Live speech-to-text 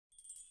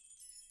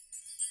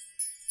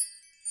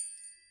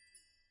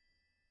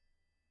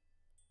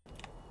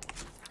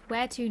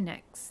Where to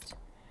next?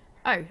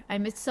 Oh, I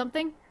missed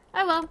something?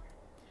 Oh well.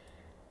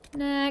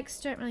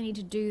 Next, don't really need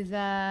to do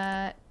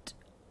that.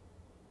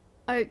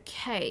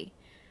 Okay.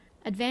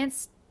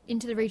 Advance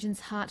into the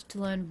region's heart to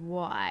learn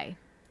why.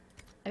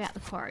 About the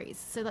quarries.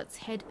 So let's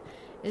head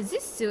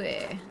this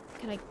way.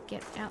 Can I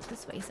get out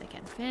this way? Yes, I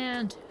can.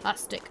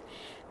 Fantastic.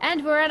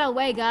 And we're on our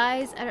way,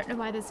 guys. I don't know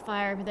why there's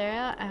fire over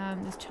there.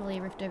 There's totally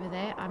a rift over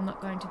there. I'm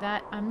not going to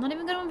that. I'm not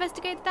even going to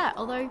investigate that.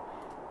 Although,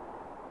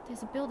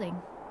 there's a building.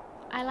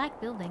 I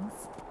like buildings.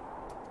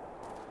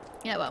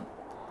 Yeah, well.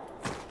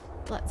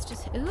 Let's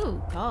just...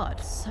 Ooh, God.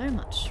 So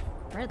much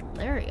red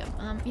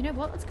lyrium. You know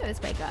what? Let's go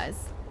this way,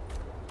 guys.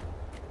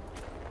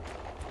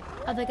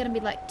 Are there going to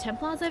be, like,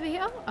 Templars over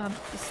here?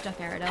 Just stuck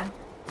Aridel.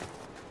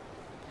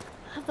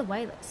 I love the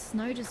way that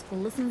snow just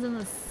glistens in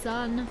the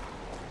sun.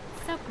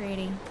 So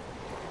pretty.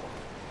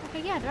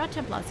 Okay, yeah, there are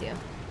Templars here.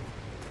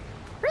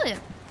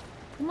 Brilliant.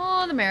 The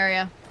more the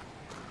merrier.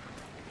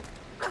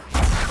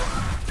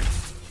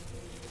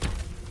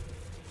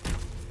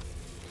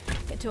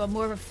 Get to a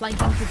more of a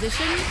flanking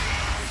position.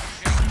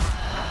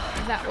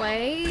 That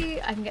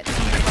way I can get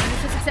some of the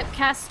bonuses, except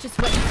Cass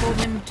just went and pulled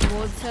him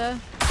towards her.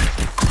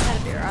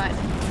 That'll be alright.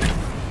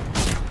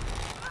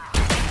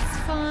 It's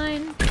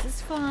fine. This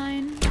is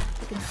fine.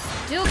 We can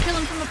still kill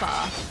him from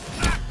afar.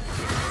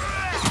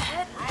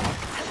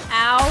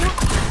 Ow.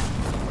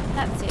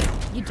 That's it.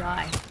 You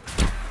die.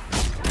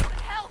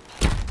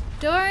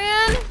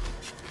 Dorian!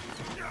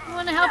 You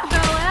want to help a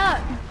girl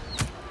out?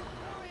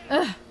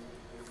 Ugh.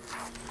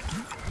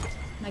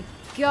 My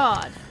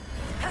God.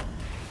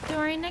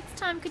 Dorian, next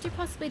time could you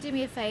possibly do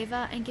me a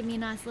favor and give me a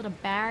nice little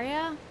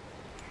barrier?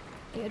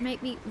 It would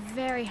make me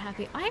very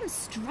happy. I am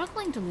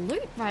struggling to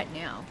loot right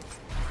now.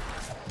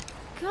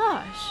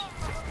 Gosh.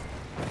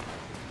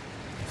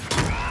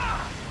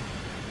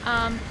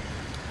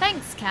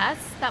 Thanks, Cass.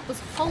 That was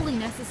wholly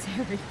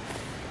necessary.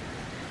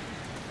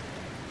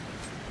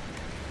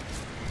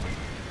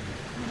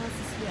 What else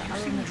is here? You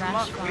Other than seem the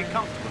rash remarkably fire.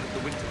 comfortable at the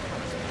winter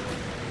festival.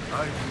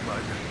 I do my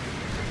best.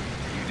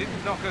 You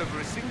didn't knock over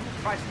a single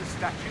priceless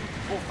statue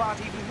or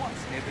fart even once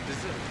near the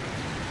dessert.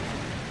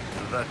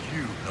 That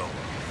you know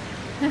of.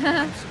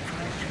 I'm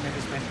surprised you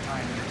never spent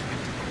time in its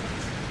winter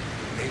courts.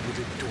 They would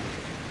adore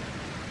you.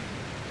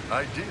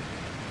 I did.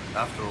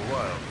 After a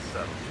while, the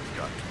saddle just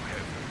got too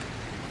heavy.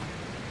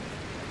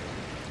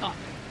 Oh.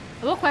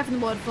 I walk away from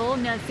the waterfall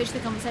and now fish the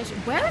conversation.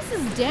 Where is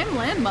this damn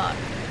landmark?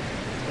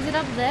 Is it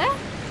up there?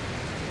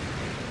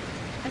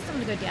 I just don't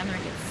want to go down there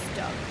and get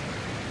stuck.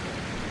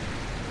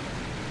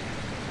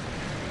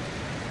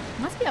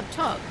 It must be up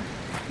top.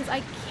 Because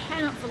I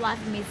cannot for the life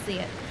of me see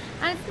it.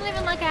 And it's not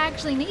even like I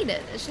actually need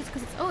it. It's just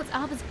because it's... Oh, it's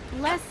Arbor's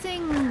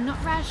Blessing,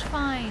 not Rash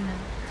Fine.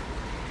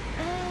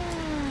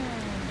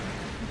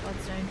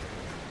 Bloodstone.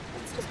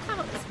 Let's just climb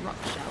up this rock,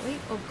 shall we?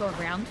 Or go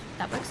around.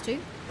 That works too.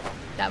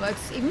 That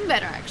works even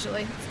better,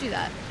 actually. Let's do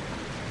that.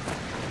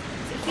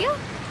 Is it here?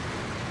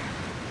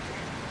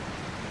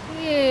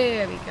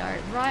 Here we go.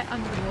 Right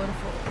under the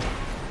waterfall.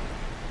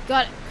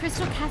 Got it.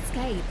 Crystal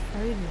Cascade.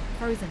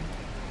 Frozen.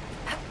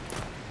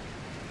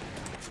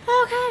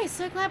 Okay,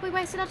 so glad we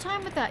wasted our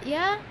time with that,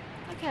 yeah?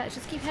 Okay, let's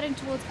just keep heading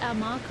towards our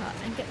marker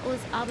and get all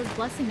this Arbor's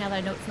Blessing now that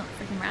I know it's not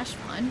freaking Rash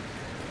Fine.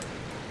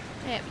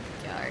 There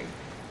we go.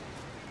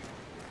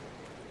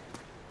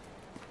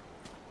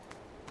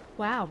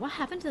 Wow, what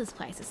happened to this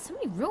place? There's so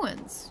many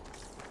ruins.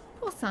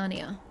 Poor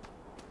Sania.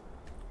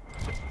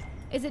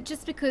 Is it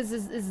just because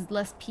there's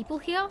less people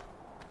here?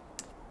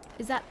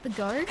 Is that the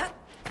go?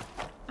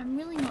 I'm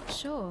really not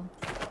sure.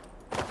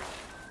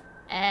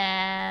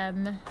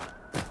 Am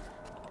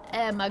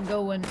I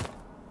going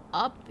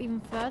up even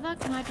further?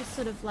 Can I just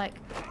sort of like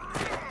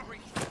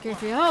go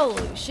through?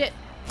 Holy shit.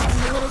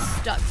 I'm a little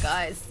stuck,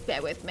 guys.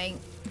 Bear with me.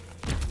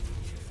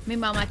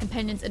 Meanwhile, my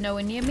companions are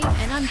nowhere near me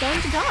and I'm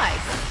going to die.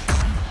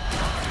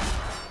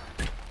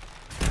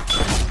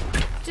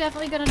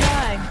 Definitely gonna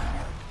die.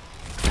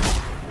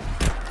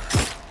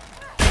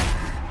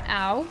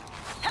 Ow.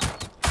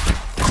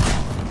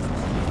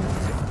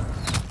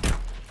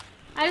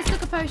 I just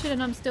took a potion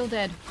and I'm still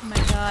dead. Oh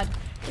my God.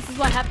 This is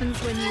what happens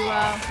when you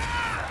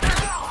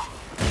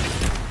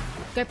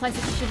go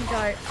places you shouldn't go.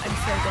 I'm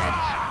so dead.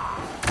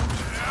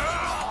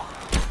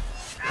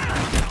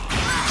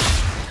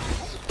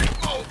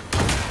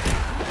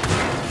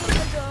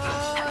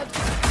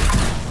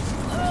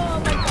 Oh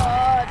my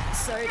God.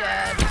 So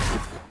dead.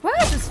 Where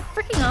is this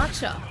freaking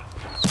archer?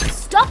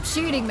 Stop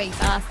shooting me,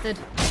 bastard.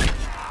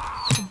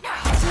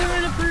 I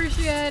don't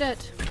appreciate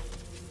it.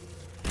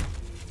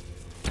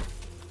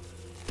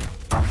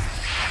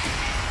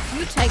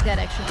 You take that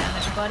extra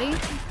damage, buddy.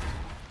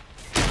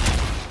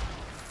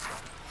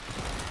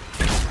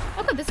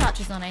 Oh good, this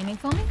archer's not aiming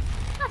for me.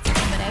 That's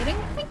intimidating.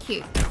 Thank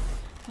you.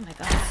 Oh my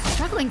God, I'm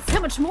struggling so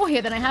much more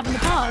here than I have in the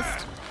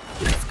past.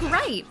 Which is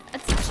great.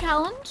 It's a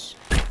challenge.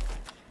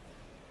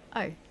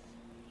 Oh,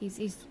 he's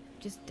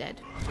just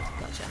dead.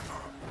 Gotcha.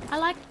 I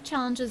like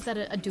challenges that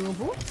are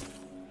doable.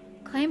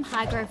 Claim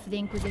high ground for the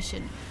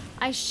Inquisition.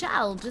 I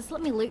shall. Just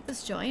let me loot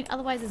this joint.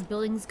 Otherwise this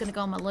building's going to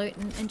go on my loot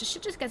and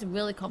shit just gets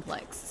really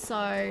complex.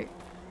 So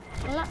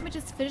let me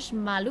just finish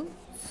my loot,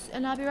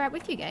 and I'll be right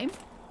with you, game.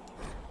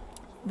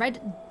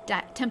 Red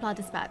Templar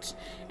Dispatch.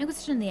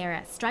 Inquisition in the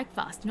area. Strike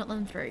fast. Do not let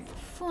them through.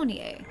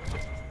 Fournier.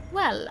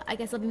 Well, I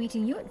guess I'll be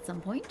meeting you at some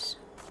point.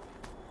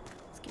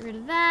 Let's get rid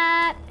of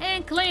that.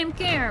 And claim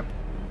camp.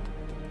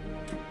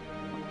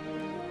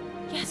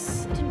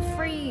 Yes, I didn't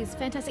freeze.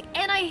 Fantastic.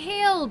 And I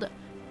healed.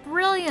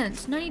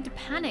 Brilliant. No need to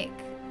panic.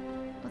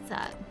 What's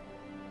that?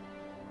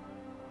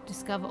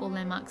 Discover all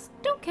landmarks.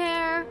 Don't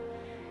care.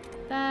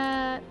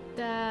 That.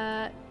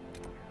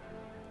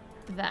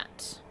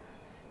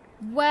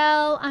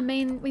 Well, I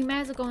mean, we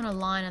may as well go on a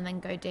line and then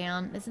go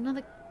down. There's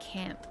another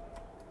camp.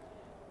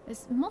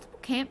 There's multiple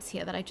camps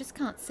here that I just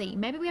can't see.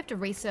 Maybe we have to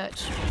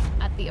research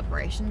at the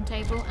operation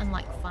table and,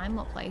 like, find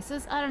more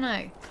places. I don't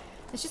know.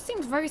 This just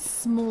seems very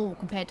small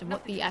compared to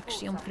what the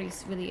actual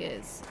Emprise really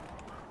is.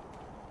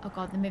 Oh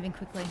god, they're moving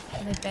quickly.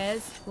 Are they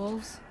bears?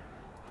 Wolves?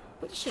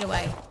 Put your shit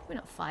away. We're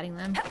not fighting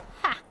them.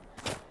 Ha!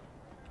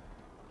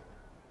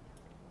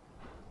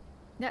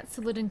 That's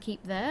a wooden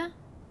keep there.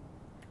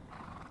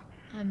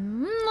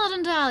 I'm not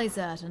entirely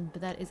certain,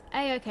 but that is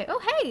a-okay. Oh,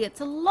 hey, it's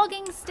a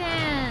logging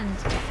stand.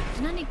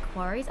 Didn't I need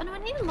quarries? Oh, no, I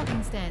need a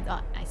logging stand.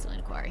 Oh, I still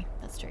need a quarry.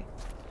 That's true.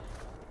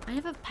 I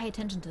never pay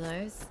attention to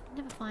those. I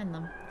never find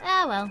them.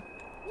 Ah, well.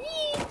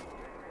 Yee.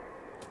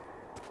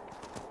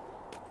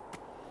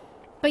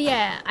 But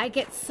yeah, I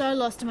get so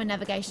lost in my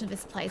navigation of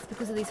this place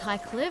because of these high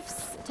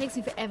cliffs. It takes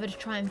me forever to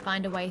try and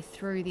find a way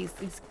through these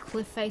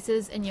cliff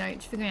faces and, you know,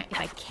 figuring out if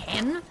I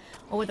can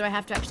or whether I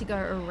have to actually go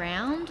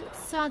around.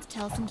 It's so hard to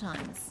tell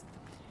sometimes.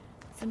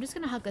 So I'm just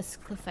going to hug this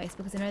cliff face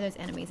because I know those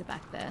enemies are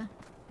back there.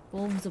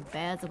 Wolves or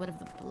bears or whatever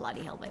the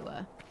bloody hell they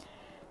were.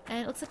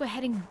 And it looks like we're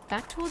heading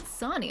back towards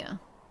Sarnia.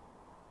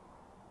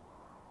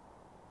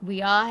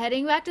 We are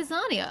heading back to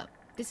Sarnia.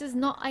 This is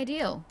not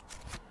ideal.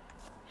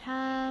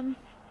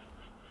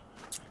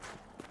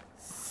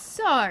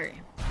 So,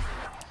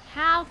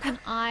 how can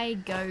I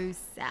go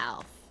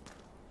south?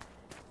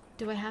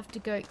 Do I have to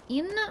go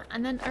in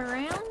and then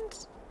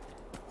around?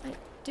 I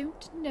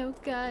don't know,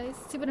 guys.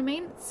 See what I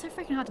mean? It's so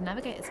freaking hard to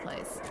navigate this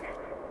place.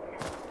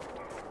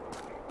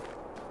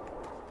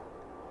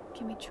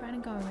 Can we try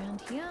and go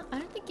around here? I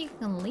don't think you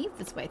can leave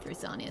this way through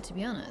Sarnia, to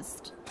be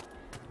honest.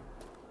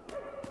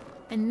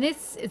 And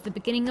this is the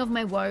beginning of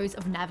my woes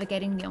of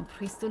navigating the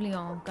Emprise de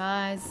Lyon,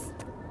 guys.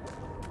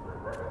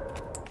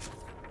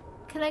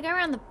 Can I go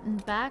around the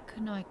back?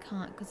 No, I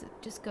can't, because it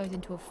just goes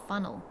into a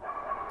funnel.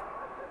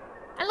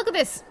 And look at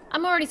this!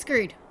 I'm already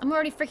screwed. I'm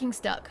already freaking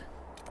stuck.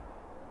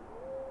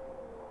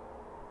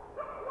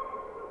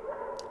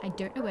 I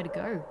don't know where to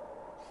go.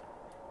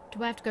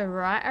 Do I have to go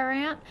right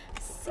around?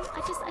 See,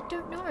 I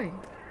don't know.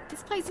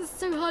 This place is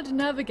so hard to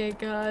navigate,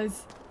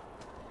 guys.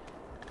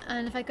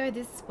 And if I go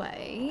this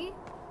way...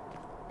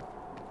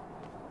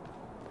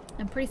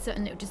 I'm pretty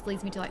certain it just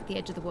leads me to, like, the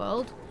edge of the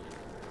world.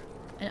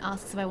 And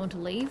asks if I want to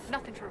leave.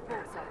 Nothing to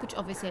report, sir. Which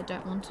obviously I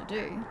don't want to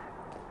do.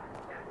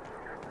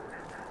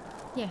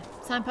 Yeah,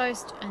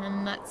 signpost, and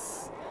then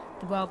that's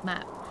the world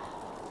map.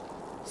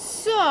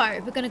 So,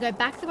 we're going to go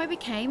back the way we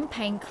came,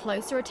 paying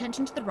closer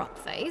attention to the rock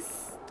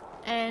face,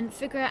 and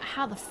figure out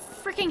how the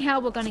freaking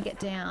hell we're going to get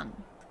down.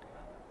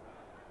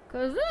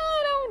 Because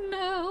I don't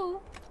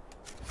know.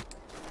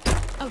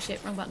 Oh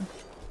shit, wrong button.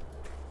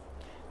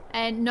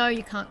 And no,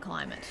 you can't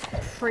climb it.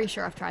 Pretty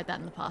sure I've tried that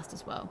in the past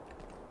as well.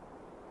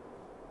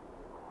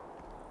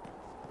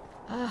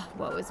 Ugh,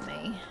 woe is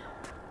me.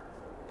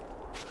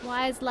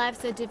 Why is life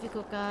so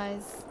difficult,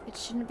 guys? It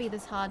shouldn't be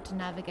this hard to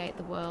navigate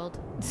the world.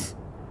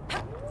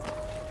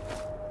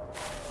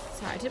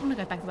 Sorry, I didn't want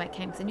to go back the way I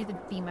came because I knew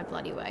there'd be my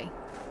bloody way.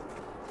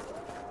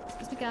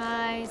 Excuse me,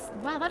 guys.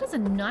 Wow, that is a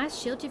nice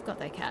shield you've got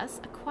there, Cass.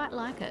 I quite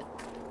like it.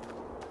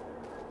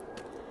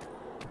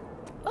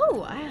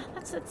 Oh,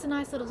 that's a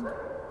nice little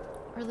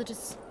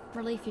religious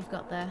relief you've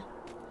got there.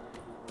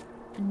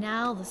 And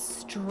now the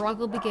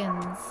struggle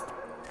begins.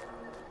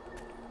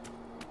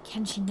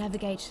 Can she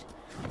navigate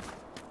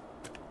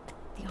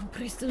the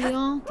Emprise de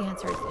Lyon? The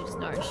answer is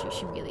no,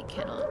 she really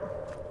cannot.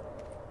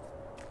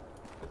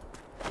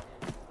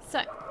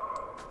 So,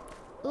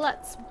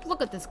 let's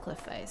look at this cliff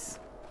face.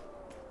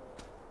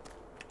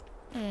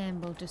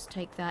 And we'll just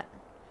take that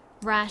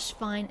rash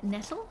fine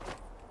nettle.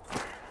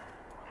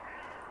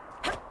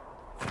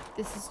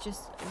 This is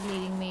just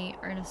leading me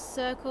in a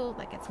circle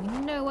that gets me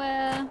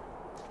nowhere.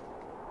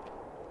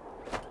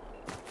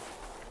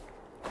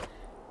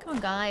 Come on,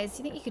 guys. Do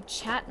you think you could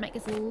chat, make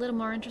this a little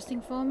more interesting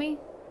for me?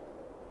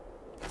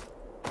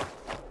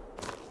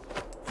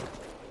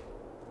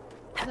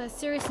 Because I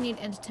seriously need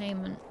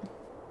entertainment.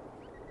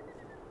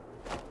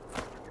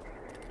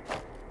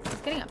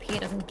 Just getting up here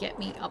doesn't get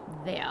me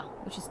up there,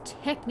 which is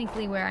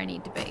technically where I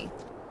need to be.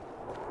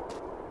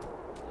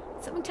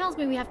 Something tells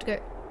me we have to go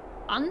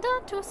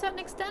under to a certain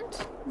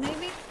extent,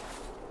 maybe?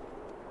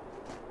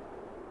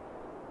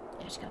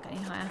 Yeah, she can't go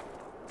any higher.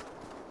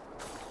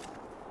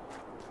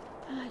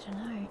 I don't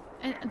know.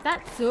 And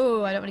that's...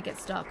 Oh, I don't want to get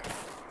stuck.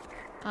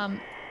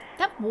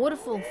 That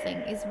waterfall thing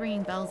is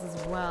ringing bells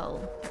as well.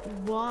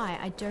 Why?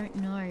 I don't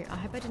know. I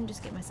hope I didn't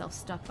just get myself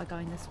stuck by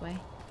going this way.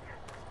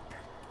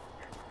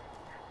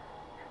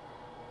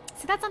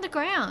 that's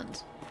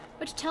underground.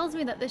 Which tells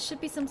me that there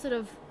should be some sort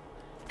of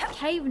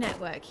cave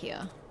network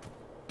here.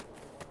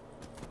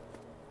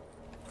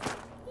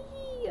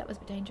 Eee, that was a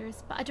bit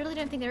dangerous. But I really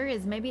don't think there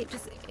is. Maybe it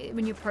just,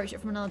 when you approach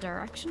it from another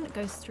direction, it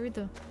goes through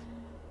the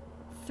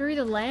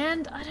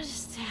land. I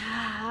just...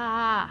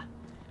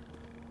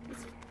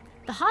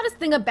 The hardest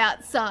thing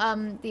about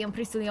the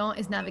INQUISITION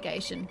is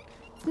navigation.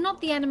 It's not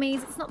the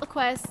enemies, it's not the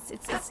quests,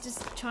 it's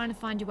just trying to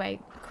find your way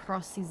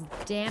across these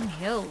damn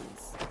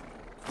hills.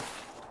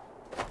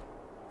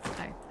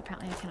 Oh,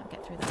 apparently I cannot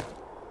get through that.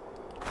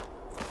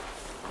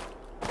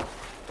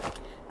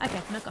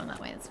 Okay, I'm not going that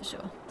way, that's for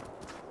sure.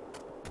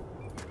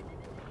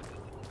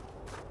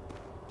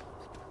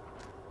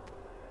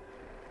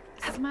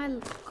 This is my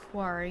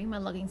quarry, my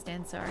logging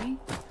stand, sorry.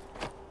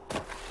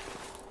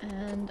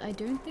 And I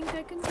don't think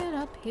I can get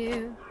up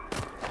here.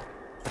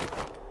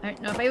 I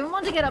don't know if I even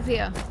want to get up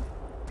here.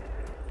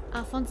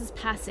 Alphonse's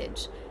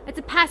passage. It's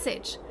a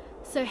passage.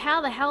 So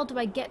how the hell do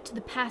I get to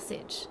the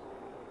passage?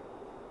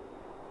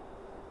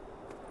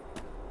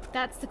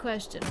 That's the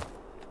question.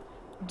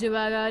 Do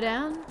I go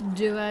down?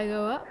 Do I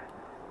go up?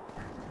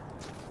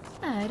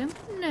 I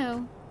don't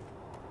know.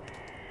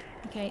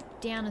 Okay,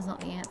 down is not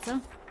the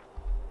answer.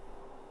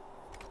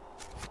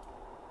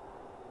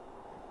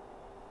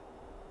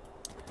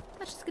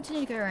 Let's just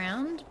continue to go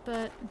around,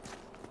 but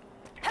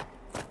I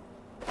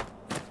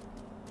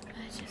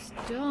just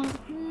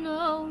don't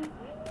know.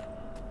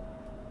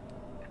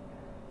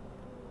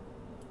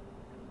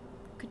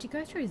 Could you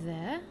go through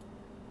there?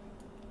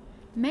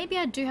 Maybe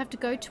I do have to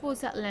go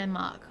towards that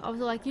landmark. I was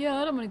like, yeah,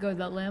 I don't want to go to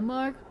that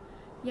landmark.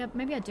 Yeah,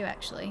 maybe I do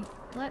actually.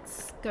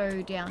 Let's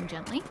go down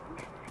gently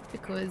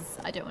because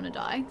I don't want to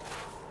die.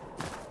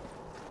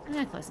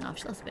 Close enough.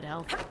 She lost a bit of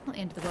health. Not the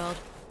end of the world.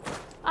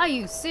 Are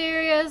you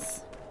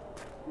serious?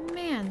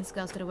 Man, this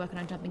girl's got to work on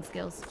her jumping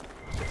skills.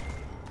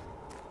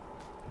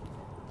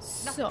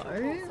 So,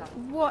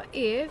 what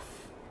if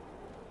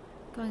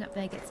going up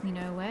there gets me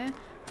nowhere?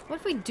 What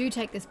if we do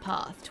take this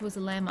path towards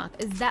the landmark?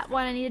 Is that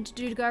what I needed to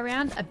do to go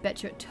around? I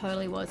bet you it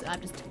totally was.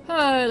 I've just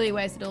totally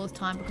wasted all this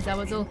time because I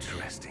was all...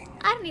 Interesting.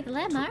 I don't need the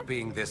landmark. Took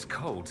being this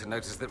cold to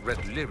notice that red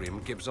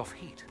lyrium gives off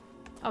heat.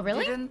 Oh,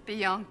 really? Didn't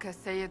Bianca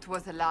say it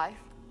was alive?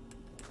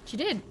 She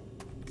did.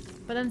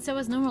 But then so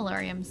was normal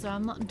lyrium, so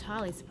I'm not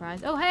entirely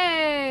surprised. Oh,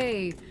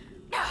 hey!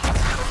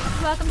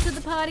 Welcome to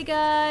the party,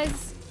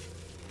 guys!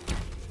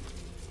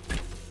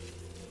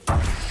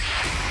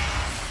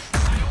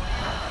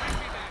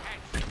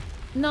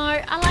 No,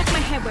 I like my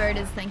head where it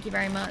is, thank you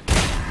very much.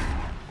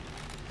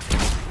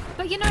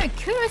 But you know,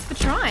 kudos for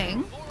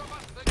trying.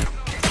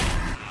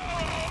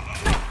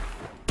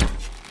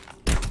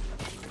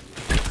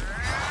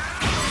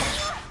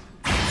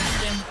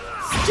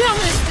 Still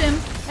missed him!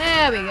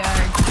 There we go.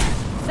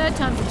 Third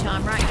time's the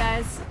charm, right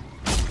guys?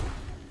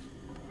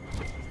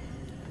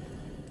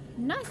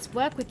 Nice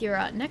work with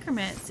your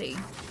necromancy,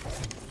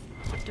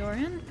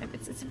 Dorian.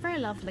 It's very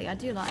lovely, I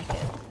do like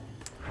it.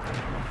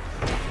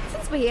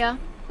 Since we're here,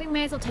 we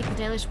may as well take the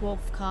Dalish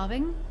wolf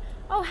carving.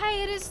 Oh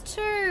hey, it is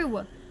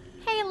too!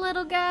 Hey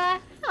little guy,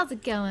 how's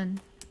it going?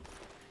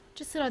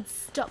 Just thought I'd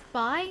stop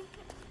by.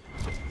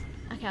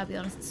 Okay, I'll be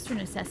honest, it's through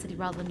necessity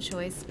rather than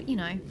choice, but you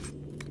know.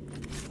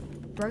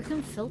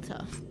 Broken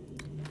filter.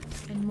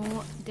 And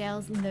more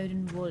Dale's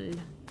Loden wool.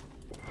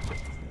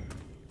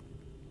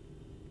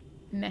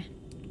 Meh.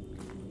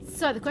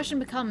 So the question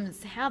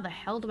becomes, how the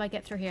hell do I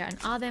get through here? And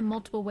are there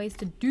multiple ways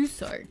to do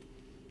so?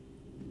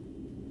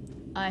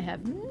 I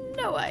have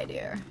no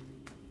idea.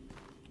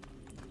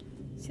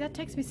 See, that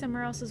takes me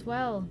somewhere else as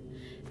well.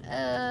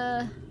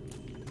 Hey,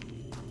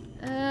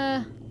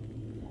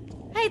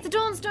 it's a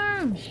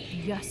Dawnstone!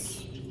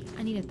 Yes!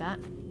 I needed that.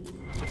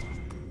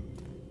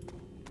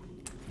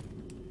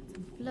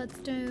 Some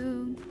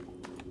bloodstone.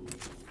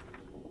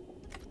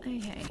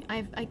 Okay,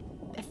 I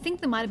think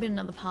there might have been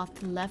another path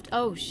to the left.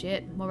 Oh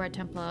shit, more Red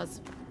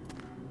Templars.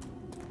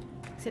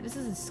 Except this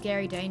is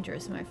scary,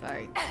 dangerous,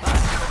 mofo.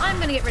 I'm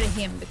gonna get rid of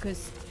him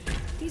because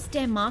these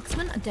damn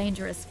marksmen are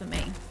dangerous for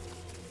me.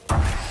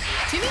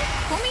 To me?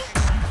 For me?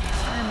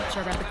 I'm not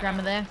sure about the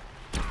grammar there.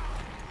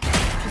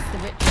 Just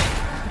the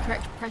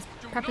correct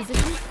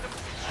preposition.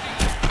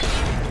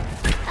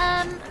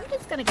 I'm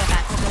just gonna go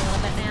back a little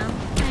bit now.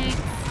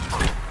 Thanks.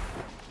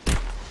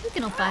 We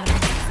can all fight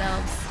amongst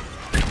ourselves.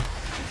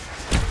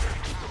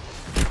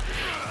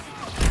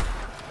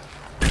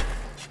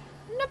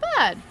 Not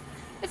bad.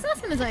 It's nice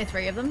when there's only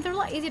 3 of them. They're a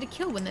lot easier to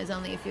kill when there's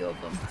only a few of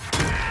them.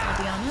 I'll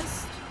be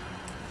honest.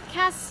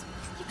 Cass,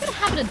 you've got a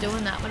habit of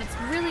doing that when it's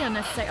really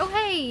unnecessary. Oh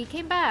hey, he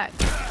came back.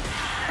 I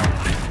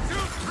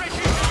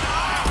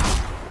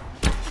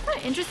find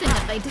it interesting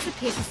that they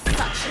disappear for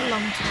such a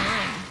long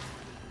time.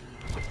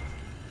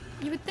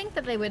 You would think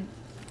that they would,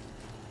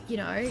 you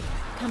know,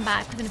 come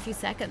back within a few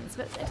seconds,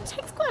 but it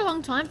takes quite a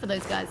long time for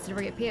those guys to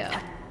reappear.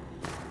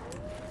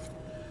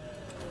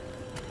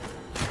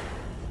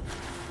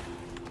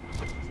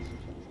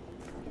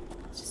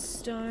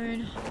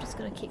 Stone. I'm just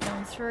gonna keep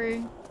going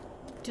through.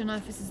 Don't know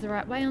if this is the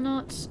right way or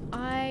not.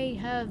 I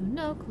have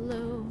no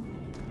clue.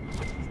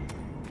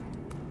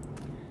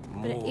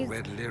 But it More is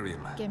red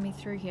lyrium. get me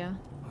through here.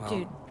 Well,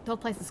 Dude, the whole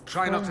place is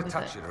Try not to crawling with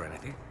touch it. it or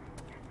anything.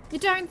 You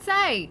don't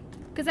say!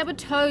 Because that would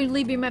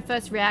totally be my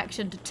first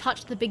reaction, to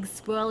touch the big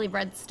swirly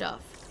red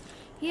stuff.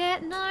 Yeah,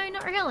 no,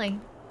 not really.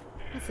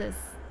 What's this?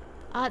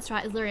 Oh, that's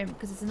right, Illyrium,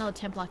 because there's another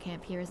Templar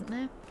camp here, isn't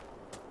there?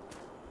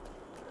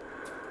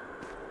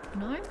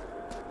 No?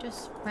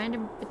 Just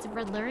random bits of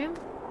red lyrium?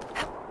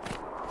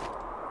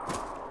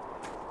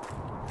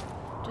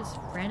 Just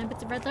random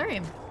bits of red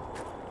lyrium.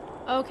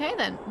 Okay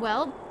then.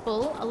 Well,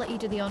 Bull, I'll let you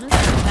do the honours.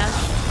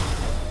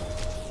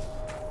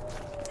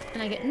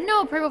 And I get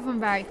no approval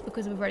from Varric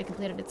because we've already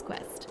completed its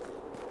quest.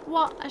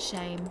 What a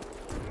shame.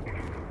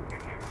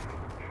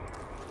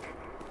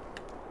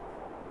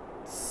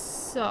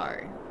 So,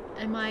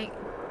 am I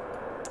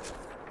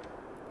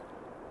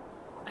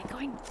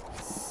going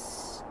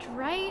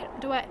straight?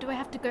 Do I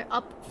have to go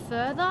up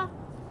further?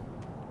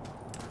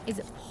 Is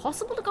it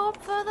possible to go up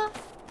further?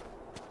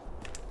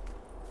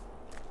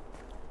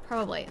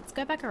 Probably. Let's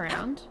go back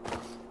around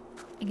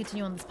and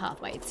continue on this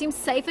pathway. It seems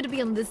safer to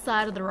be on this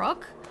side of the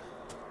rock,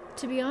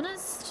 to be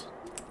honest.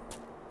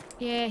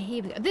 Yeah,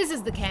 here we go. This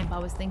is the camp I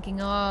was thinking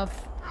of.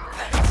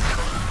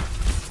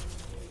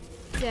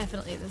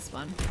 Definitely this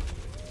one.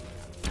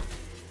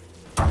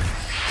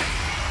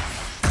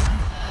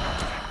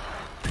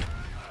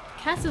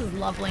 Cass is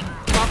loving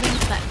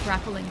that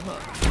grappling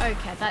hook.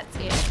 Okay, that's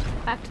it.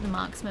 Back to the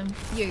marksman.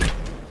 You.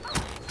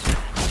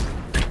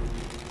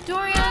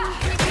 Dorian,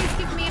 can you please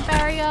give me a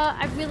barrier?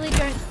 I really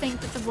don't think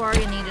that the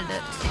warrior needed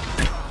it.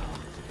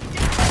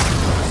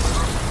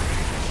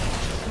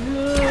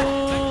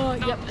 No.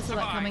 Yep, I saw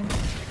that coming.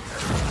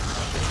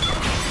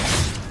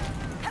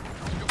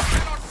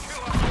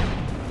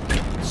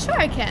 Sure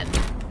I can.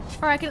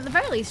 Or I can at the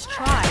very least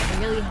try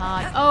really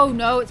hard. Oh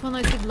no, it's one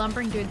of those big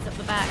lumbering dudes up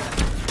the back.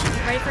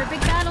 Get ready for a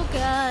big battle,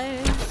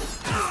 guys.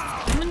 It's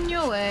coming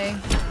your way.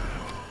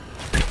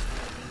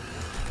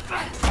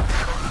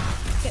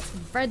 Get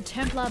some Red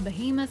Templar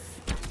Behemoth.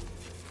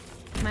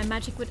 My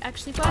magic would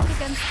actually work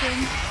against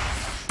him.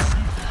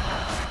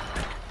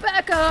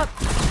 Back up!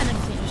 And then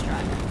continue to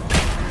strike.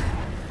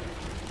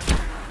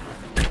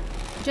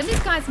 Do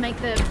these guys make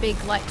the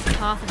big, like,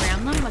 path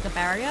around them, like a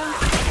barrier?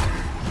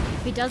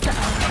 If he does that,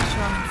 I'll make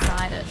sure I'm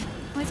inside it.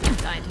 Oh, he's gonna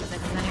die in 2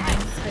 seconds anyway. I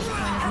suppose the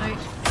point is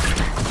moot.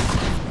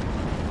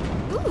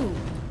 Ooh!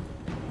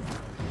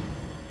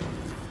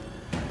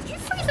 Did you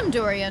freeze him,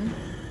 Dorian?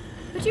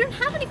 But you don't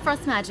have any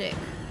frost magic.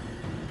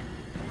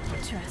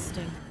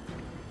 Interesting.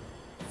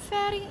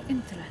 Very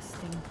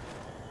interesting.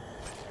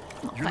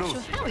 I'm not quite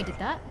sure how he did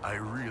that. I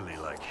really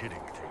like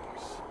hitting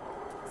things.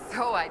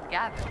 So I'd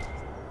gather.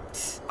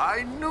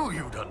 I knew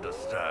you'd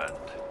understand.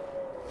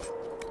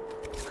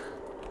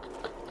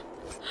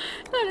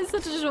 That is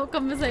such a short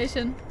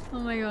conversation. Oh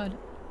my god.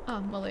 Oh,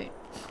 Molly.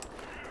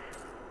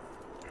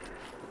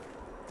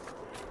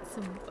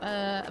 So,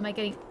 am I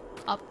getting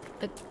up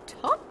the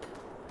top?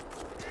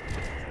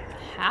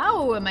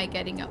 How am I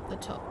getting up the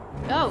top?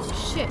 Oh,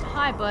 shit.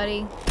 Hi,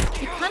 buddy.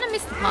 You kind of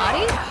missed the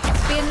party.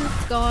 It's been,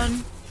 it's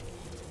gone.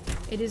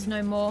 It is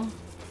no more.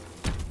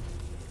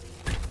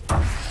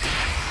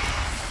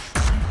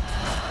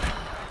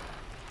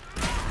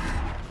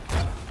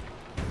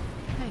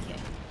 Okay.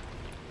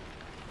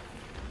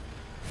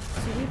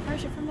 So we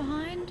approach it from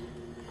behind?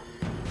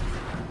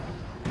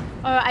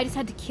 Oh, I just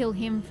had to kill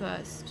him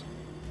first.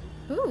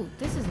 Ooh,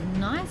 this is a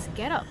nice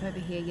get-up over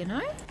here, you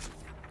know?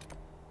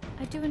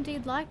 I do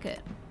indeed like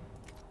it.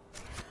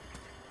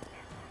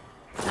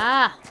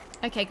 Ah!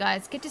 Okay,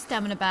 guys, get your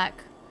stamina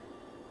back.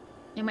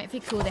 And wait for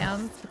your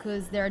cooldowns,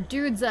 because there are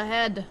dudes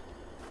ahead.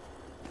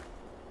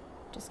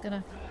 Just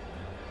gonna...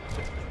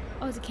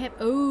 Oh, it's a camp.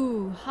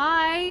 Oh,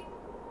 hi!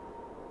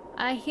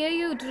 I hear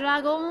you,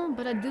 dragon,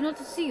 but I do not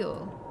see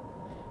you.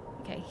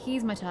 Okay,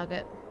 he's my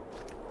target.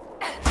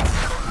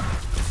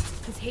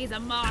 Because he's a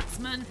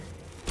marksman.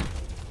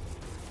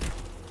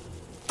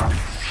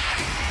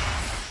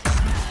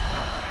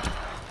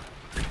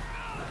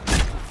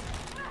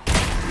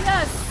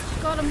 Yes!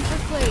 Got him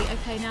quickly.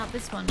 Okay, now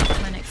this one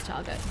is my next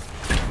target.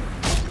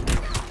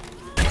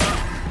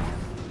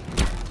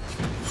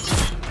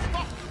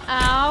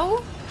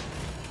 Ow!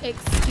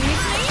 Excuse me?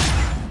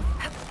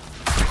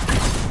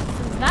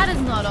 That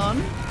is not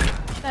on.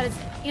 That is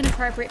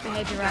inappropriate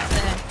behavior right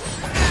there.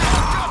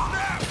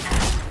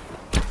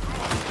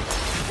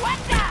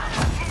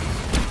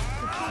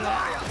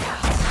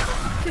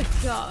 Good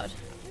God.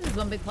 This is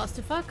one big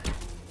clusterfuck.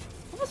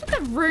 What was with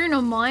the rune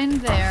of mine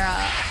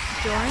there,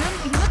 Dorian?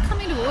 He's not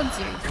coming towards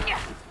you.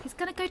 He's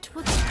gonna go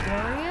towards the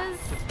warriors?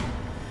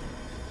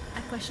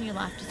 I question your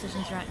life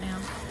decisions right now.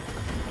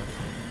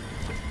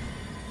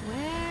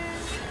 Where?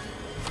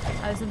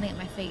 Oh, there's something at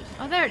my feet.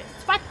 Oh, there it is.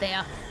 It's right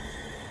there.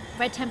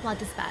 Red Templar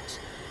dispatch.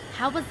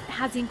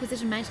 Has the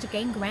Inquisition managed to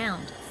gain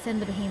ground?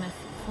 Send the behemoth.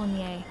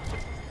 Fournier.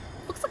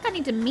 Looks like I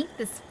need to meet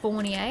this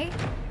Fournier.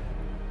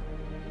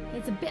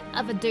 It's a bit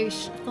of a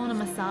douche. Thorn on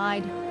my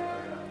side.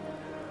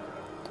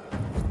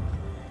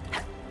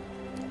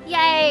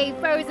 Yay!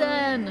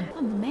 Frozen!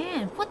 Oh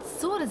man, what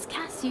sword is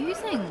Cass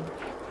using?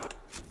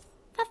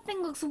 That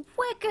thing looks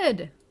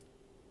wicked!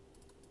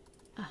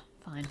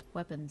 Fine.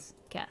 Weapons.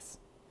 Cass.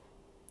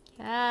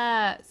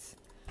 Cass!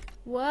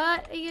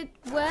 What are you...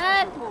 What?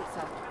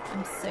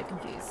 I'm so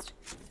confused.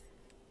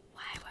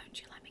 Why won't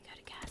you let me go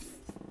to Cass?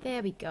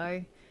 There we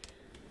go.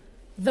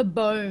 The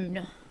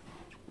bone.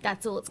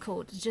 That's all it's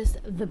called. It's just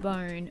the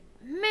bone.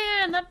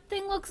 Man, that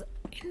thing looks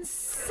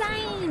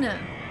insane!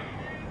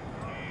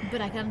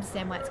 But I can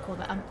understand why it's called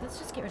that. Let's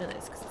just get rid of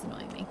this because it's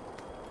annoying me.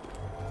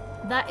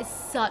 That is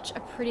such a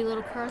pretty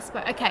little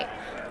crossbow. Okay,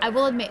 I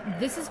will admit,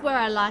 this is where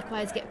I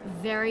likewise get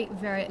very,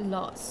 very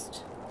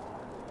lost.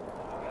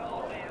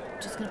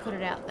 Just gonna put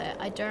it out there.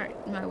 I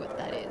don't know what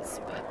that is,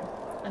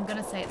 but I'm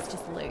gonna say it's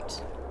just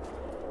loot.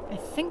 I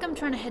think I'm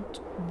trying to head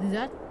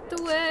that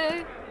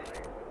way.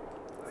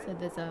 So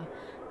there's a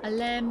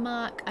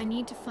landmark. I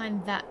need to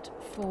find that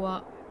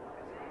for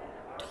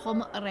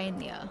Tom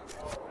Rainier.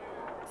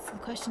 So the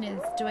question is,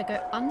 do I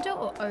go under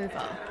or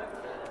over?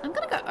 I'm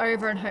gonna go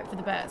over and hope for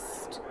the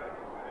best.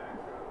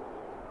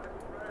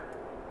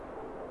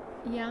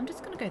 Yeah, I'm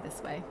just gonna go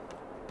this way.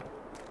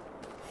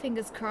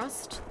 Fingers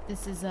crossed.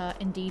 This is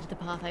indeed the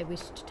path I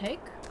wish to take.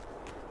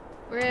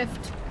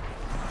 Rift.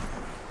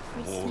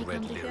 We More sneak red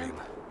under here. lyrium.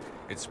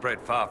 It's spread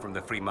far from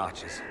the free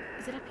marches.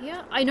 Is it up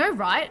here? I know,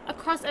 right?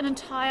 Across an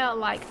entire,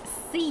 like,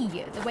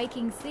 sea. The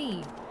waking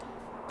sea.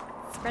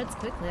 It spreads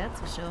quickly, that's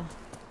for sure.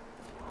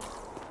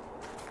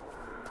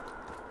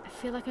 I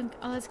feel like I'm...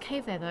 Oh, there's a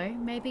cave there, though.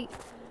 Maybe...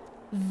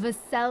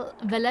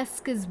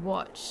 Valeska's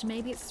watch.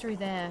 Maybe it's through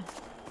there.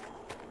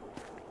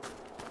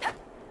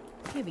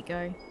 Here we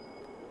go.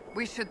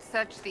 We should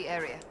search the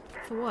area.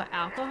 For what?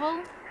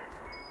 Alcohol?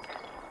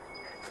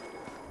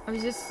 Or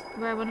is this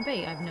where I want to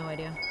be? I have no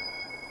idea.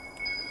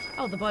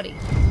 Oh, the body.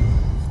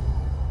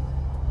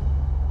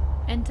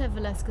 Enter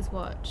Valeska's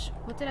watch.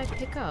 What did I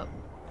pick up?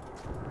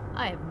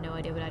 I have no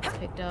idea what I just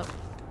picked up.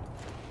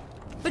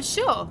 But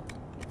sure.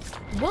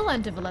 We'll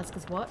enter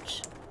Valeska's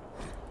watch.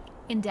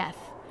 In death.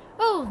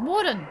 Oh,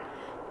 Warden!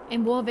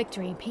 In war,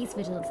 victory, in peace,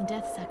 vigilance, and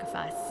death,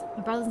 sacrifice.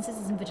 My brothers and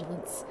sisters in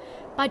vigilance.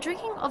 By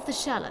drinking of the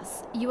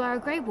chalice, you are a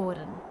grey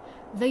warden.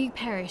 Though you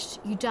perished,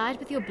 you died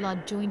with your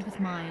blood joined with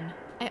mine.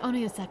 I honour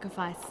your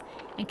sacrifice,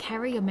 and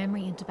carry your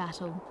memory into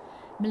battle.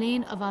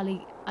 Mylène of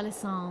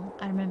Alisson,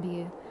 I remember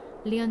you.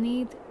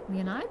 Leonid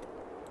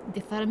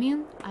de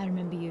Fermin, I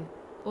remember you.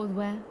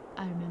 Audouin,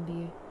 I remember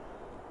you.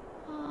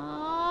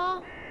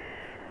 Aww,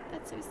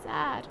 that's so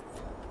sad.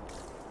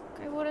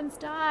 Grey Wardens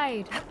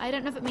died. I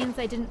don't know if it means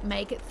they didn't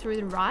make it through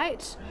the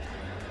right.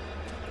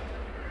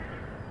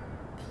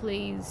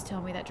 Please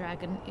tell me that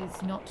dragon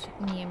is not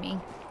near me.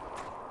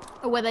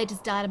 Or whether they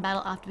just died in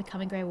battle after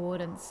becoming Grey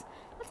Wardens.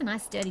 That's a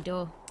nice sturdy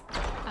door.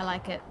 I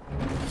like it.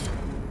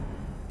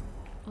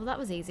 Well, that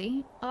was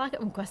easy. I like it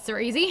when quests are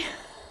easy.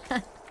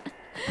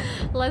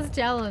 Less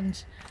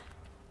challenge.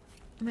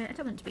 I mean, I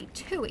don't want it to be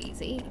too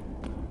easy.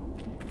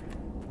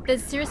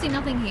 There's seriously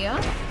nothing here?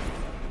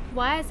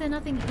 Why is there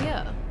nothing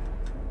here?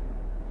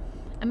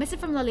 A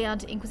missive from Lilian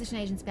to Inquisition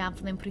agents bound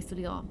from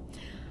INQUISITION.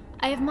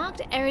 I have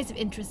marked areas of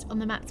interest on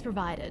the maps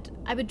provided.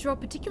 I would draw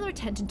particular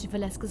attention to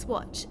Valeska's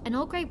watch, an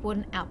old Grey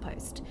Warden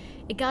outpost.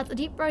 It guards a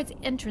deep road's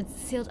entrance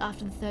sealed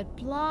after the Third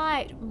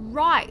Blight.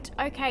 Right,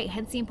 okay,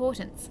 hence the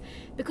importance.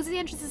 Because of the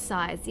entrance's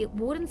size, the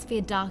Wardens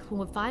feared Darkspawn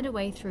would find a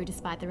way through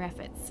despite their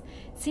efforts.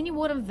 Senior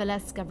Warden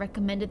Valeska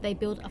recommended they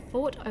build a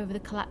fort over the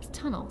collapsed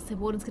tunnel so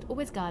Wardens could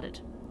always guard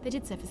it. They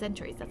did so for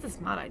centuries. That's a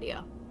smart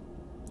idea.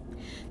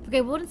 The Grey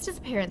Warden's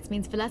disappearance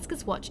means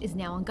Valeska's watch is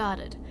now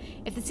unguarded.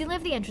 If the ceiling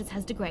of the entrance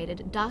has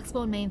degraded,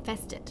 Darkspawn may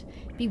infest it.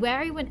 Be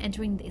wary when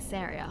entering this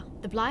area.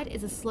 The Blight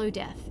is a slow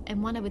death,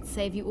 and one I would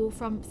save you all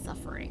from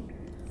suffering.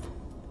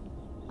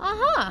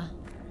 Aha!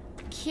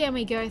 Can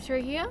we go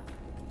through here?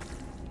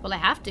 Well, I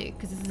have to,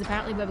 because this is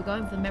apparently where we're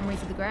going for the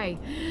memories of the Grey.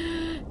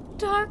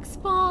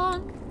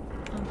 Darkspawn!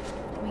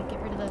 Can we get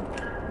rid of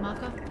the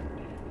marker?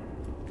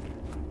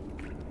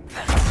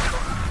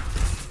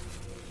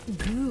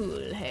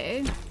 Ghoul,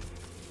 hey?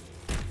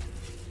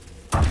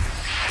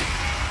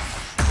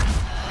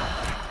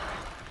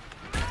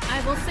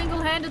 I will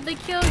single-handedly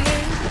kill you.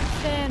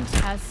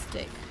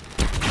 Fantastic.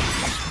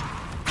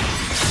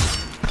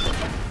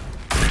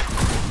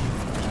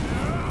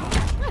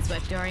 Nice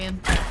work,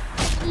 Dorian.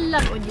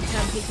 Love it when you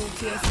turn people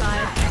to your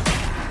side.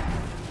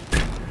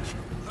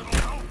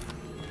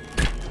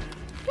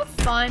 You're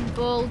fine,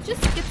 Bull.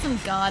 Just get some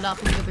guard up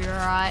and you'll be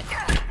alright.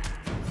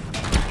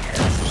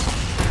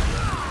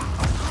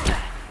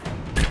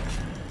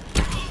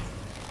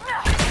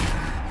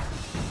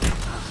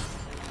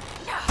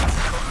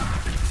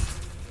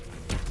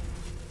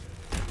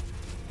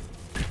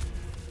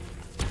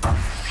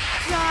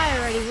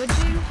 Would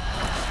you?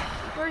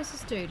 Where is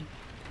this dude?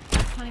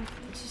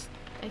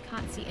 I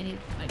can't see any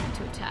way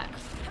to attack.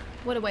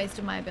 What a waste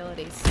of my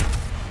abilities.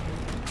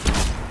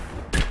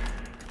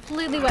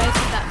 Completely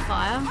wasted that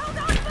fire.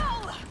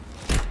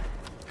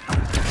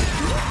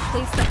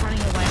 Please stop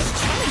running away. I'm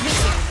gonna hit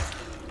you.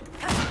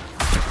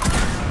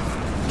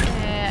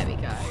 There we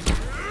go.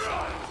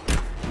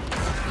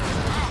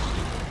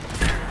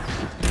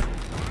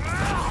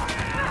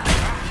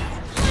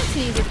 Nice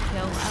and easy to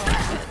kill. I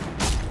like it.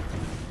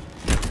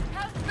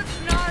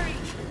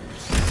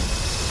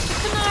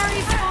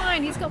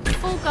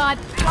 Full guard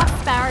plus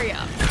barrier.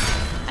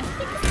 I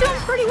think he's doing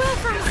pretty well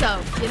for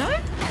himself, you know?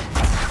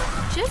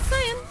 Just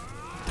saying.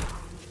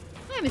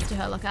 Hey, Mr.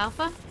 Herlock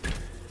Alpha.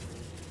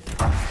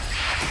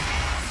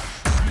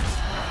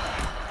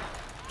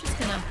 Just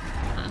gonna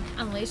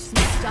unleash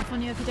some stuff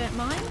on you if you don't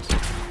mind.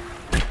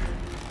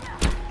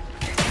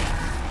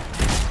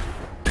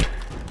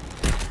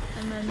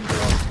 And then do a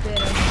bit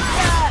of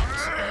that,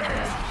 and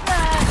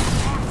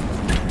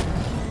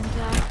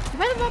you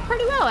read them up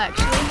pretty well,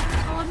 actually.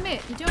 I'll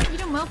admit, you're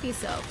doing well for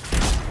yourself.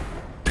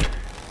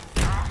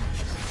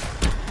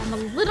 I'm a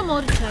little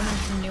more determined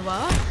than you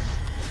are.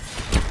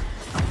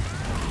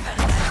 I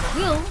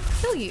will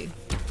kill you.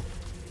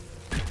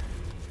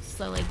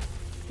 Slowly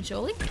and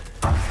surely.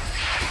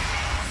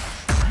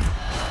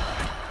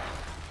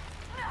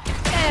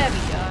 There we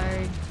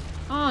go.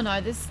 Oh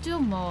no, there's still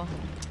more.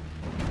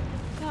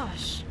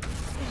 Gosh.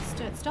 They just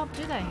don't stop,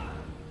 do they?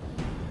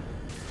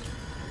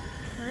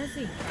 Where is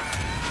he? There.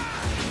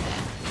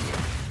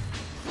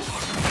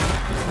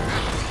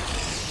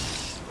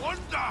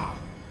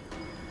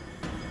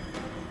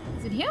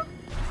 Is it here?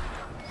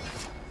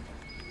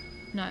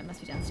 No, it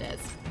must be downstairs.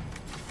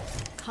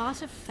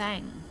 Carter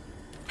Fang.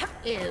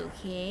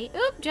 Okay.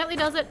 Oop, gently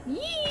does it. Yee!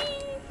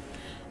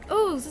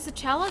 Oh, is this a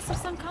chalice of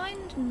some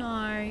kind?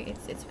 No,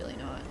 it's really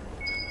not.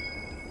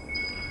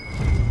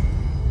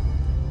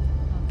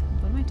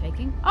 What am I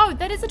taking? Oh,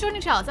 that is a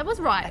joining chalice. I was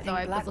right, though.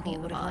 I was looking at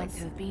the would have bars. liked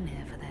to have been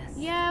here for this.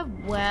 Yeah,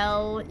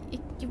 well,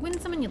 you win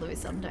some and you lose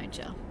some, don't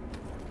you?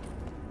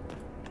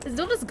 Is it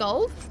all just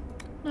gold?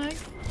 No.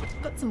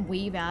 Got some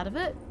weave out of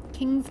it.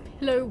 King's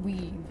Pillow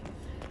Weave.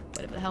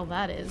 Whatever the hell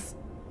that is.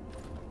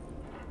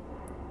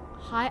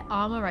 High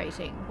armor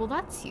rating. Well,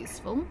 that's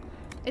useful.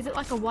 Is it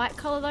like a white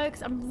color though?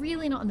 Because I'm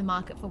really not in the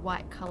market for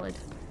white colored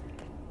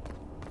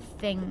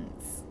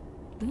things.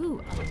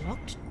 Ooh, a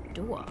locked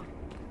door.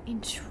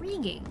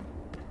 Intriguing.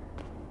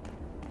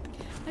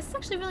 This is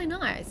actually really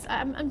nice.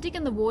 I'm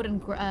digging the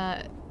warden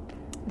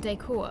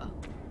decor.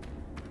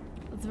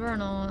 It's very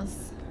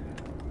nice.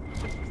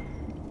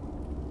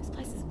 This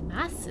place is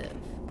massive.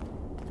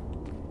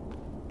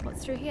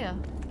 What's through here?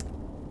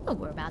 Oh,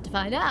 we're about to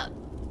find out.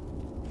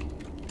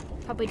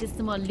 Probably just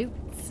some more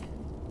loots.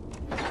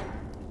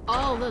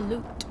 All the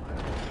loot.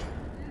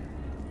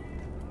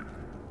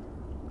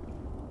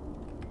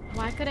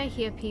 Why could I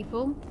hear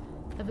people?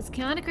 That was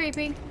kind of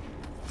creepy.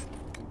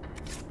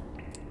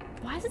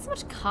 Why is there so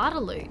much Carter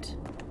loot?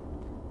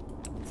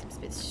 Seems a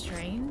bit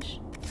strange.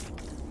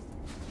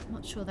 I'm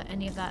not sure that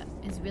any of that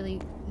is really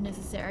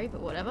necessary,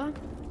 but whatever.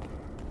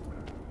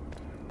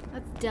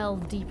 Let's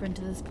delve deeper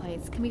into this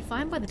place. Can we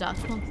find where the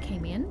Darkspawn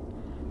came in?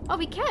 Oh,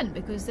 we can,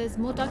 because there's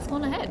more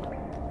Darkspawn ahead.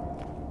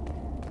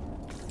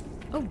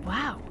 Oh,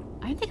 wow.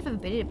 I don't think I've ever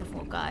been here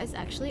before, guys,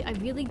 actually. I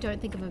really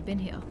don't think I've ever been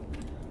here.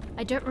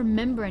 I don't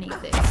remember any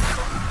of this.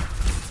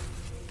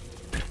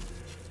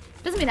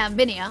 Doesn't mean I haven't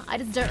been here. I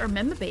just don't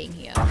remember being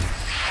here.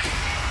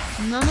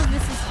 None of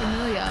this is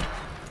familiar.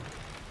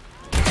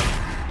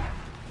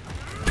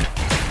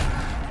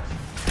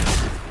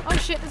 Oh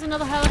shit, there's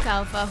another Herlock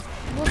Alpha.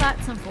 Well,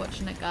 that's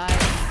unfortunate, guys.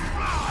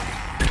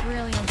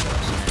 Really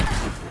unfortunate.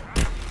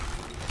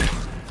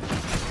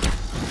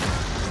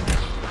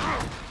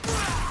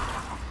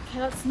 Okay,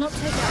 let's not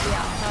take out the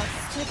Alpha.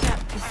 Let's take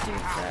out this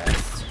dude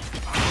first.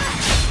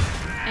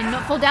 And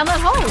not fall down that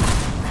hole!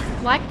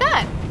 Like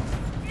that!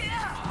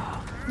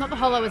 Not the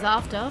hole I was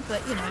after,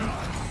 but you know.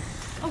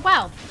 Oh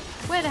wow!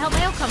 Where the hell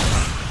they all come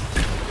from?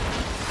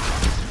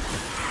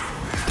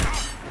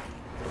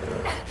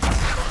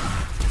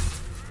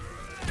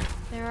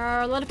 There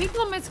are a lot of people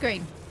on my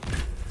screen.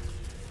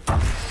 Shot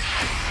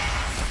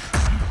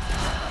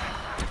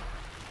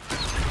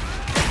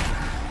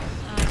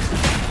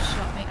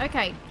me.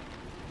 Okay.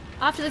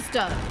 After this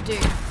dude.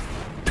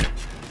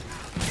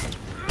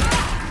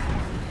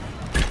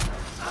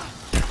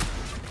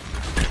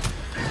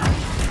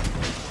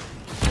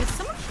 There's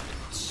someone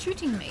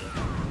shooting me.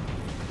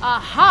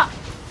 Aha!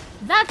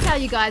 That's how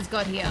you guys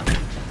got here.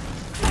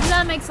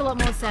 That makes a lot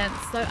more sense.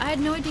 So I had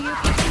no idea you were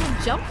capable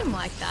of jumping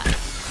like that.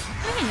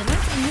 Man, you learn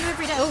something new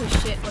every day. Oh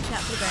shit, watch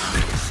out for the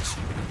ground.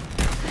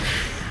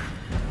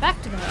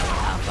 Back to the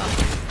Alpha.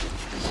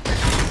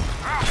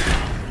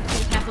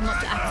 Be careful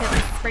not to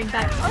accidentally spring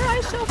back, or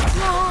I shall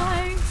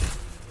fly.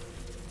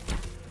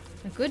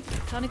 Good,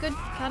 kinda good,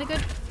 kinda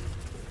good.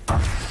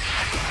 I'm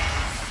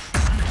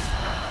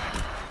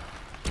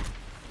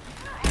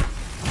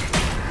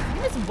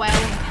gonna just wail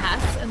and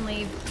pass and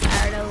leave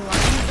Barrett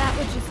alone. That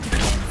would just be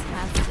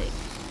fantastic.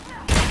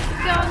 Keep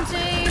going,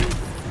 team.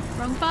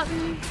 Wrong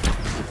button.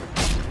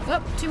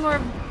 Oh, two more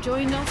have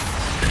joined us.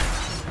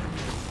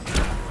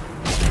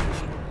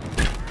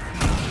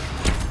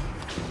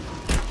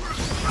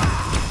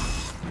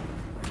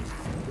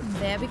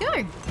 There we go.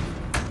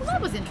 Well,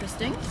 that was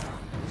interesting. I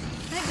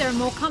think there are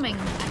more coming,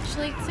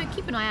 actually, so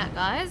keep an eye out,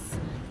 guys.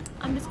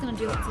 I'm just going to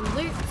do lots of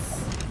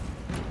loops.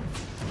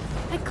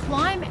 They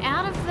climb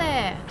out of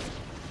there.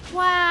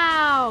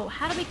 Wow.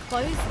 How do we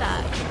close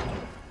that?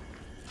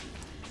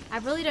 I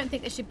really don't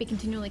think they should be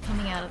continually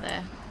coming out of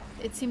there.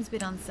 It seems a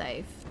bit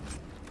unsafe.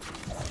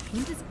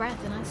 pinned his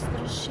breath and I just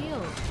got a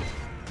shield.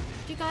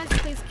 Could you guys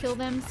please kill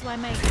them so I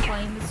may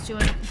claim this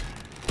joint?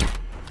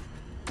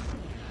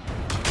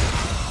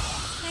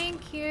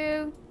 Thank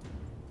you.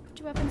 Put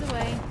your weapons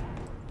away.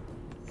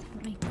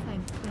 Let me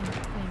claim.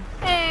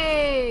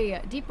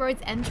 Hey! Deep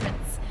Road's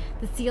entrance.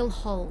 The seal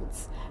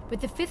holds.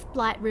 With the 5th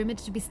blight rumoured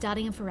to be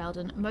starting in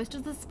Ferelden, most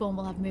of the spawn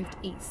will have moved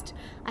east.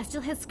 I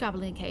still hear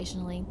scrabbling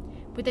occasionally.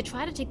 Would they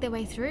try to take their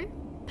way through?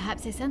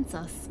 Perhaps they sense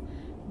us.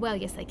 Well,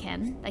 yes they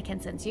can. They can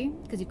sense you,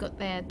 because you've got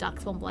their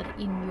darkspawn blood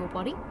in your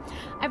body.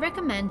 I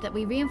recommend that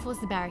we reinforce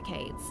the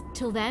barricades.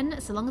 Till then,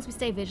 so long as we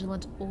stay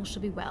vigilant, all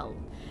shall be well.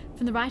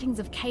 From the writings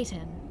of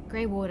Caton,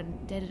 Grey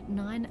Warden, dated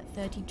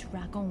 930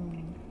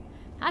 Dragon.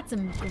 That's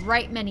some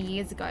great many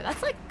years ago.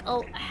 That's like,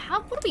 oh,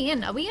 what are we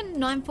in? Are we in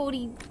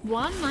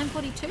 941,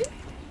 942?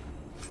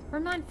 Or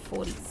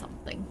 940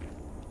 something?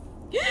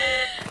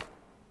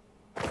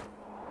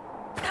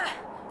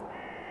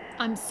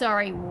 I'm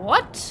sorry,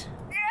 what?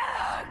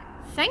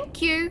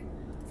 Thank you.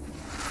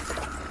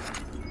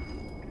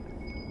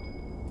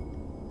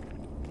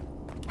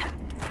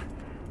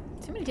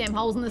 Too many damn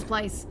holes in this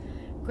place.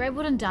 Grey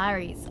Wooden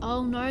Diaries.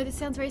 Oh no, this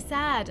sounds very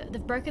sad.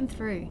 They've broken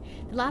through.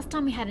 The last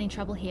time we had any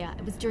trouble here,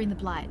 it was during the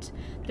Blight.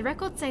 The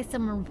records say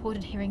someone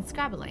reported hearing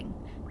scrabbling.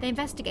 They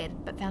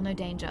investigated, but found no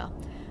danger.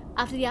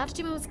 After the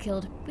Archdemon was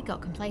killed, we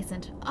got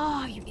complacent.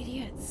 Oh, you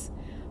idiots.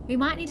 We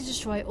might need to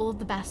destroy all of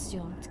the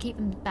Bastion to keep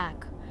them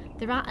back.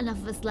 There aren't enough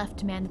of us left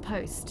to man the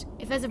post.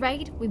 If there's a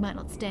raid, we might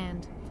not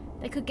stand.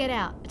 They could get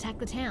out, attack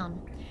the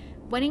town.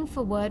 Waiting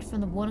for word from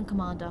the Warden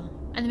Commander.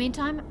 In the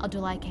meantime, I'll do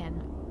all I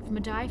can. From a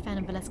diary found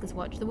in Valeska's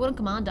watch. The Warden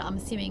Commander, I'm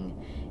assuming,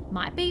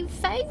 might be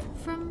Faye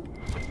from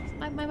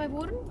my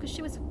Warden? Because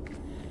she was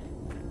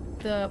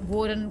the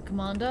Warden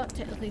Commander,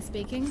 technically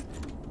speaking.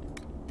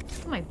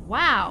 Oh my,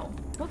 wow.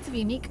 Lots of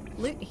unique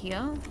loot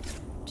here,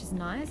 which is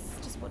nice.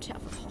 Just watch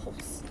out for the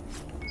holes.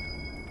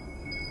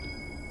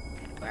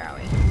 Where are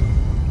we?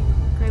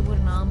 Grey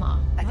Wooden armor.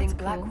 I think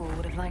That's Blackwall cool.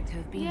 would have liked to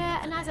have been.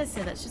 Yeah, and as I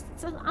said, it's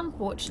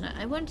unfortunate.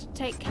 I wanted to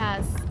take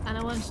Kaz, and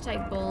I wanted to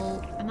take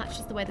Bull, and that's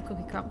just the way the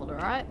cookie crumbled,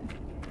 alright?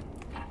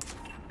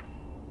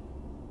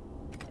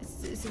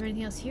 Is there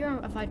anything else here?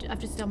 Or have I've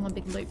just done one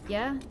big loop,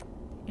 yeah?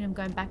 And I'm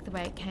going back the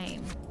way it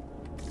came.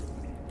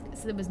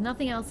 So there was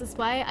nothing else this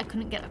way. I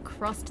couldn't get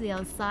across to the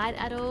other side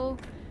at all.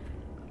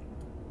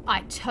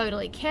 I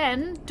totally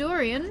can.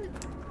 Dorian,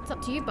 it's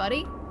up to you,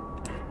 buddy.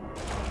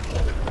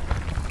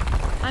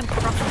 I'm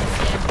crossing the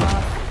damn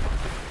path.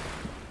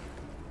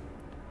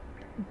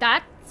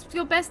 That's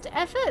your best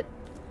effort?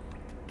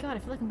 God, I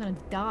feel like I'm gonna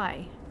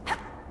die.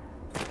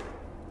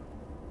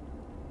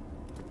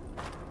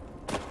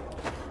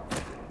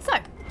 So,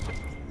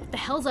 what the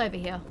hell's over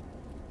here?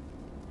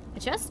 A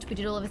chest? We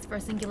did all of this for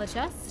a singular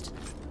chest.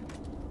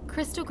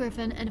 Crystal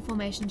Griffin and a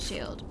formation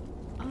shield.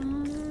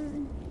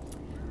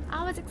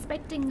 I was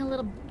expecting a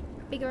little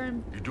bigger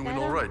and You're doing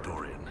better, all right,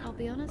 Dorian. I'll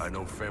be honest. I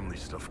know family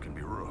stuff can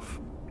be rough.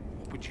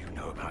 Would you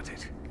know about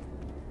it?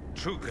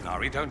 True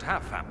Qunari don't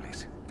have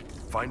families.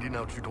 Finding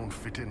out you don't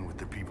fit in with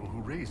the people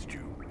who raised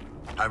you.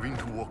 Having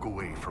to walk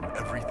away from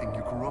everything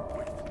you grew up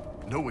with.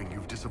 Knowing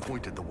you've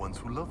disappointed the ones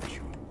who loved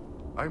you.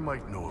 I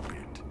might know a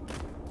bit.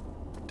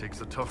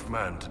 Takes a tough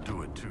man to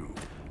do it too.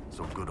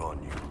 So good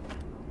on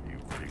you. You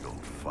big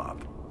old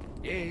fob.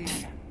 Yay,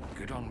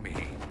 good on me.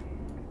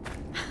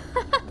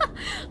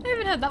 I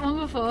haven't heard that one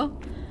before.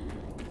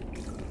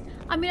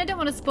 I mean, I don't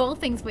want to spoil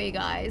things for you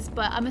guys,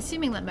 but I'm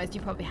assuming that most of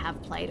you probably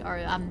have played or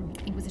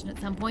Inquisition at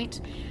some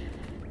point.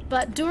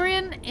 But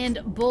Dorian and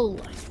Bull,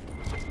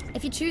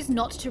 if you choose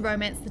not to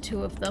romance the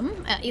two of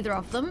them, either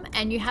of them,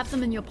 and you have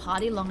them in your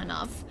party long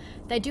enough,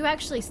 they do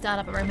actually start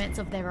up a romance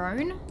of their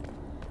own,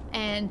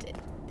 and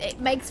it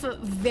makes for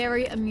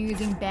very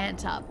amusing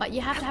banter, but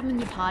you have to have them in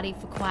your party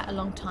for quite a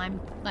long time,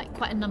 like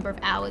quite a number of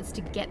hours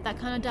to get that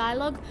kind of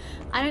dialogue.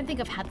 I don't think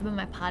I've had them in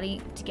my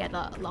party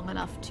together long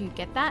enough to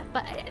get that,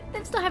 but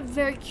they still have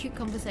very cute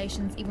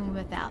conversations even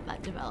without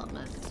that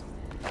development.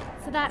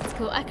 So that's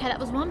cool. Okay, that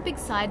was one big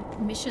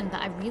side mission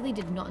that I really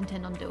did not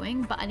intend on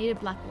doing, but I needed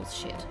Blackwall's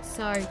shit.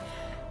 So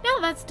now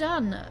that's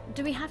done.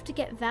 Do we have to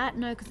get that?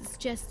 No, because it's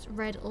just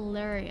red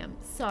lyrium.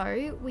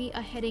 So we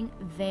are heading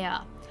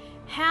there.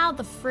 How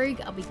the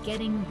frig are we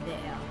getting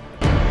there?